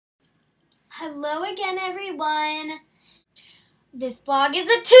Hello again, everyone. This vlog is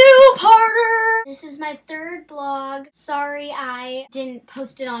a two-parter. This is my third vlog. Sorry I didn't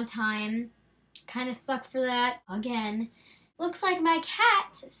post it on time. Kind of suck for that again. Looks like my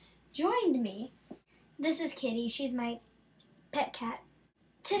cat joined me. This is Kitty. She's my pet cat.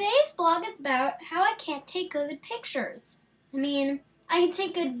 Today's vlog is about how I can't take good pictures. I mean, I can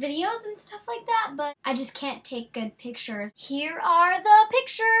take good videos and stuff like that, but I just can't take good pictures. Here are the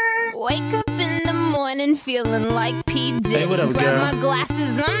pictures. Wake up in the morning feeling like P. Diddy. Hey, what up, Grab girl? my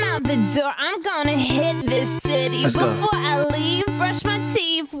glasses, I'm out the door. I'm gonna hit this city. Let's go. Before I leave, brush my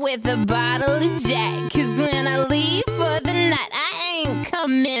teeth with a bottle of Jack. Cause when I leave for the night, I ain't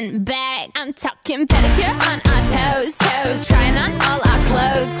coming back. I'm talking pedicure on our toes, toes. Trying on all our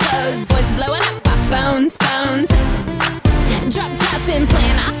clothes, clothes. Boys blowing up our phones, phones. Drop top and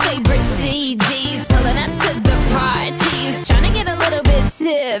playing our favorite CDs. Pulling up to the parties. Trying to get a little bit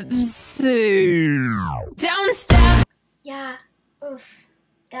tipsy. Don't stop. Yeah, oof.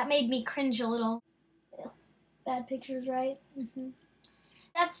 That made me cringe a little. Ugh. Bad pictures, right?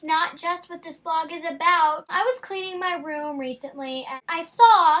 That's not just what this vlog is about. I was cleaning my room recently and I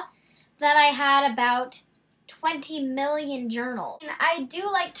saw that I had about 20 million journals. And I do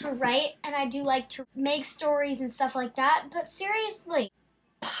like to write and I do like to make stories and stuff like that, but seriously,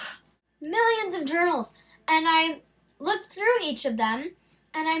 millions of journals. And I looked through each of them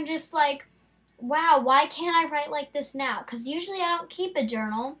and I'm just like, wow, why can't I write like this now? Because usually I don't keep a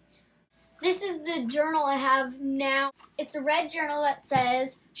journal. This is the journal I have now. It's a red journal that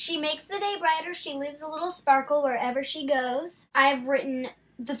says, "She makes the day brighter, she leaves a little sparkle wherever she goes." I've written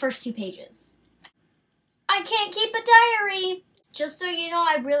the first 2 pages. I can't keep a diary. Just so you know,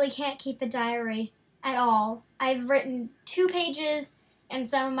 I really can't keep a diary at all. I've written 2 pages in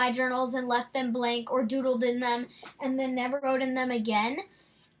some of my journals and left them blank or doodled in them and then never wrote in them again.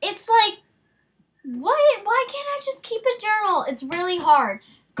 It's like, what? Why can't I just keep a journal? It's really hard.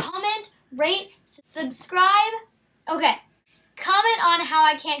 Comment, rate, subscribe. Okay. Comment on how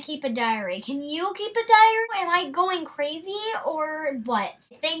I can't keep a diary. Can you keep a diary? Am I going crazy or what?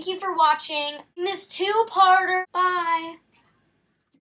 Thank you for watching this 2-parter. Bye.